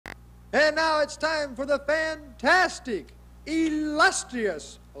And now it's time for the fantastic,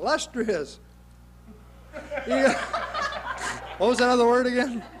 illustrious. What was that other word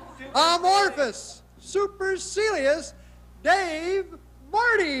again? Amorphous, supercilious, Dave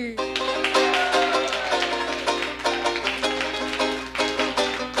Marty.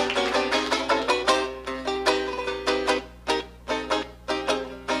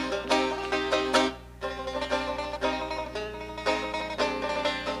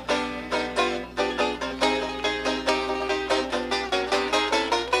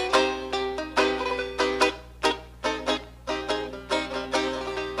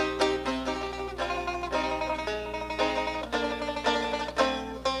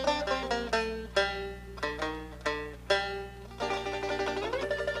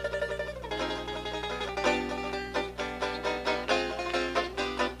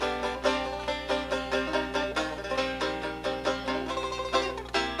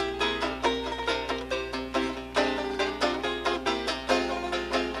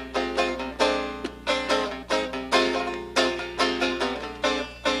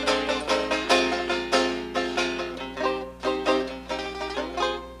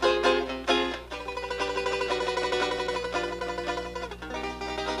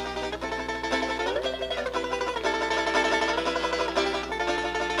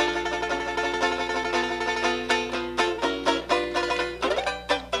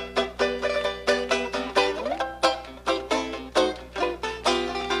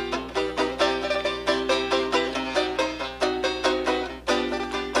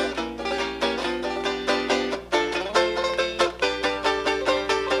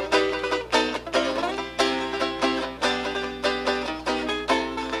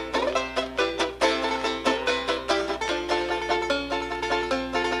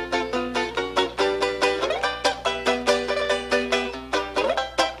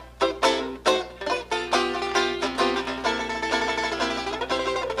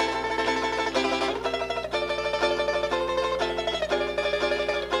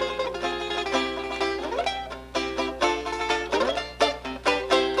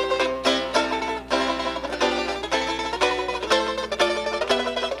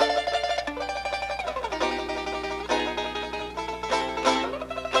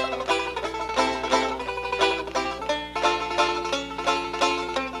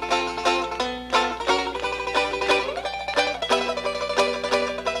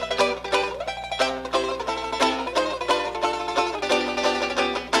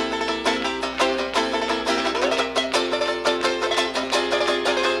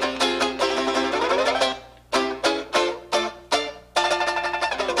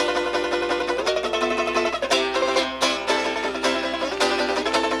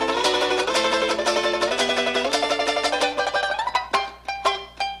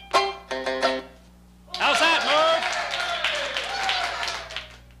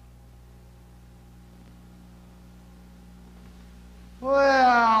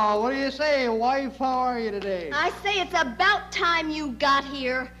 Wife, how are you today? I say it's about time you got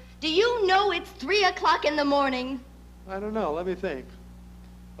here. Do you know it's 3 o'clock in the morning? I don't know. Let me think.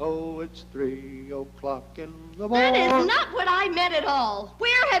 Oh, it's 3 o'clock in the morning. That is not what I meant at all.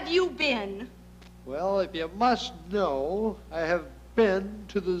 Where have you been? Well, if you must know, I have been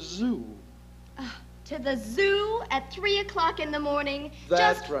to the zoo. To the zoo at 3 o'clock in the morning?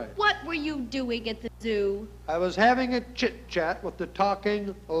 That's Just right. What were you doing at the zoo? I was having a chit-chat with the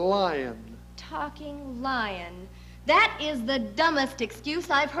talking lion. Talking lion. That is the dumbest excuse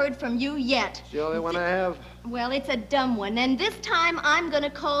I've heard from you yet. It's the only one I have. Well, it's a dumb one, and this time I'm going to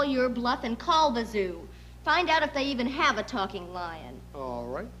call your bluff and call the zoo. Find out if they even have a talking lion. All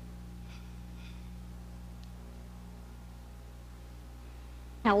right.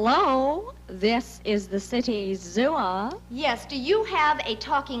 Hello, this is the city's zoo. Yes, do you have a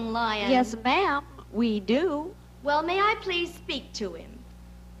talking lion? Yes, ma'am, we do. Well, may I please speak to him?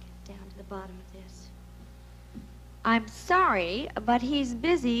 Get down to the bottom of this. I'm sorry, but he's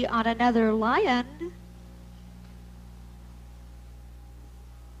busy on another lion.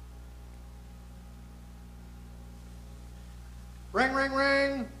 Ring, ring,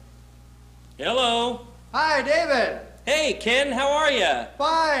 ring. Hello. Hi, David. Hey, Ken, how are you?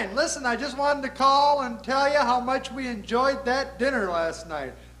 Fine. Listen, I just wanted to call and tell you how much we enjoyed that dinner last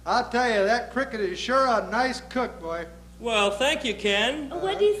night. I'll tell you, that cricket is sure a nice cook, boy. Well, thank you, Ken.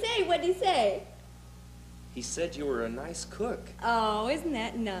 What'd he say? What'd he say? He said you were a nice cook. Oh, isn't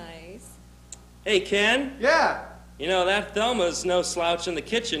that nice? Hey, Ken. Yeah. You know, that Thelma's no slouch in the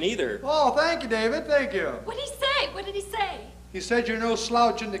kitchen either. Oh, thank you, David. Thank you. What'd he say? What did he say? He said you're no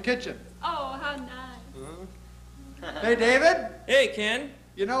slouch in the kitchen. Oh, how nice. Hey, David. Hey, Ken.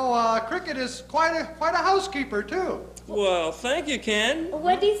 You know, Cricket is quite a housekeeper, too. Well, thank you, Ken.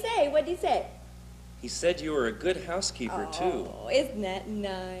 What'd he say? What'd he say? He said you were a good housekeeper, too. Oh, isn't that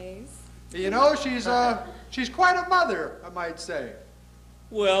nice? You know, she's quite a mother, I might say.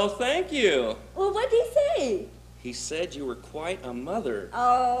 Well, thank you. Well, what'd he say? He said you were quite a mother.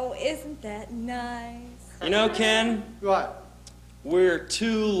 Oh, isn't that nice? You know, Ken, What? we're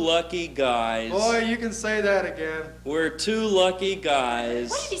two lucky guys. Boy, you can say that again. We're two lucky guys.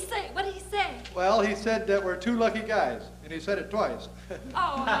 What did he say? What did he say? Well, he said that we're two lucky guys, and he said it twice.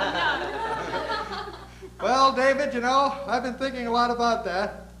 Oh, no. Well, David, you know, I've been thinking a lot about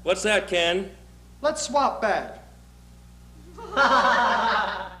that. What's that, Ken? Let's swap back.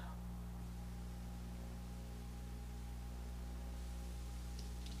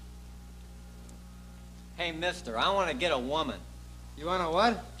 Hey, mister, I want to get a woman. You want a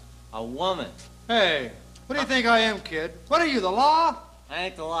what? A woman. Hey, what do you think I am, kid? What are you, the law? I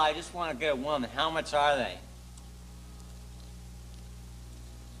ain't the lie, I just want to get a woman. How much are they?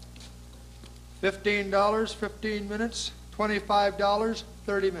 $15, 15 minutes. $25,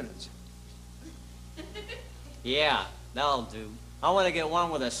 30 minutes. Yeah, that'll do. I want to get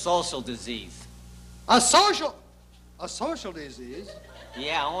one with a social disease. A social disease?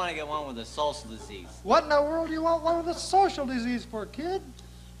 Yeah, I want to get one with a social disease. What in the world do you want one with a social disease for, kid?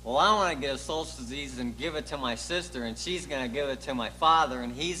 Well, I want to get a social disease and give it to my sister, and she's going to give it to my father,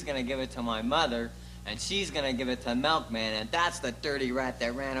 and he's going to give it to my mother, and she's going to give it to Milkman, and that's the dirty rat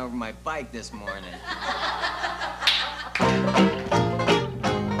that ran over my bike this morning.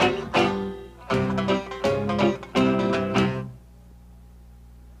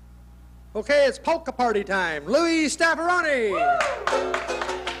 Okay, it's polka party time. Louis Staffaroni.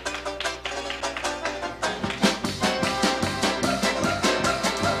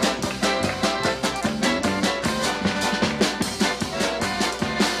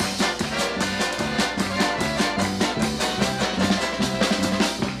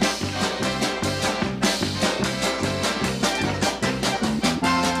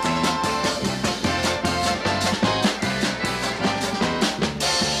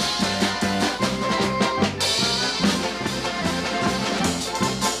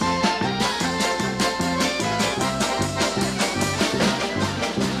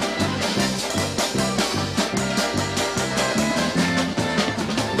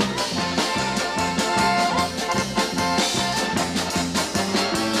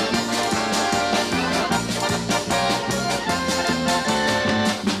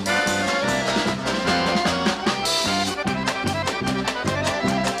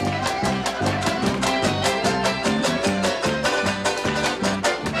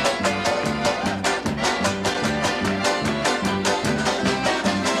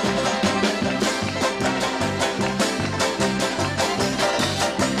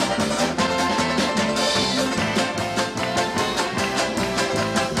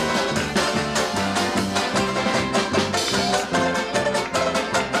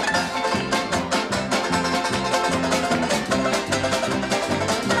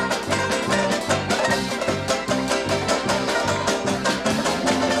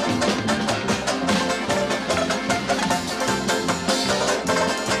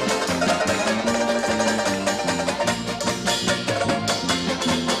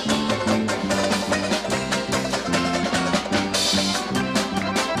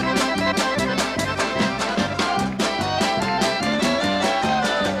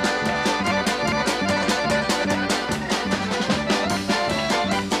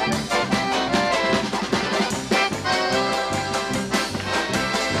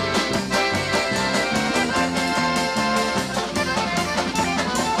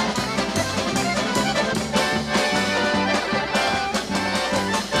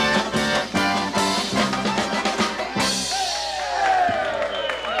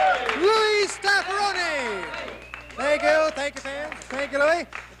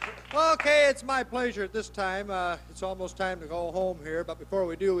 Okay, it's my pleasure at this time. It's almost time to go home here, but before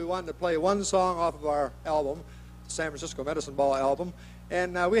we do, we wanted to play one song off of our album, the San Francisco Medicine Ball album,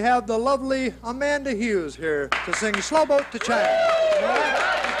 and we have the lovely Amanda Hughes here to sing Slow Boat to China.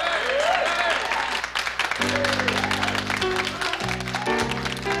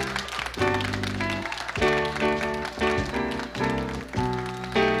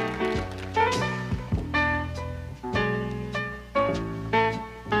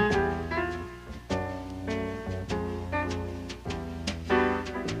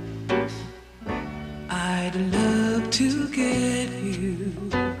 I'd love to get you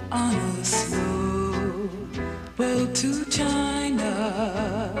on a slow boat to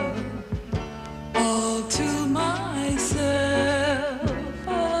China, all to myself.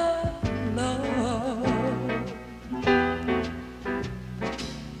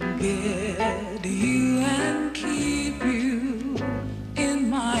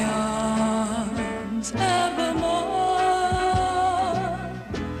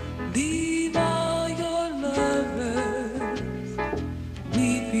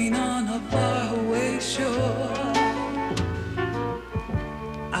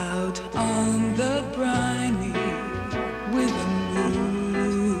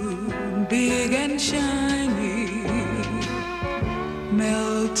 big and shiny.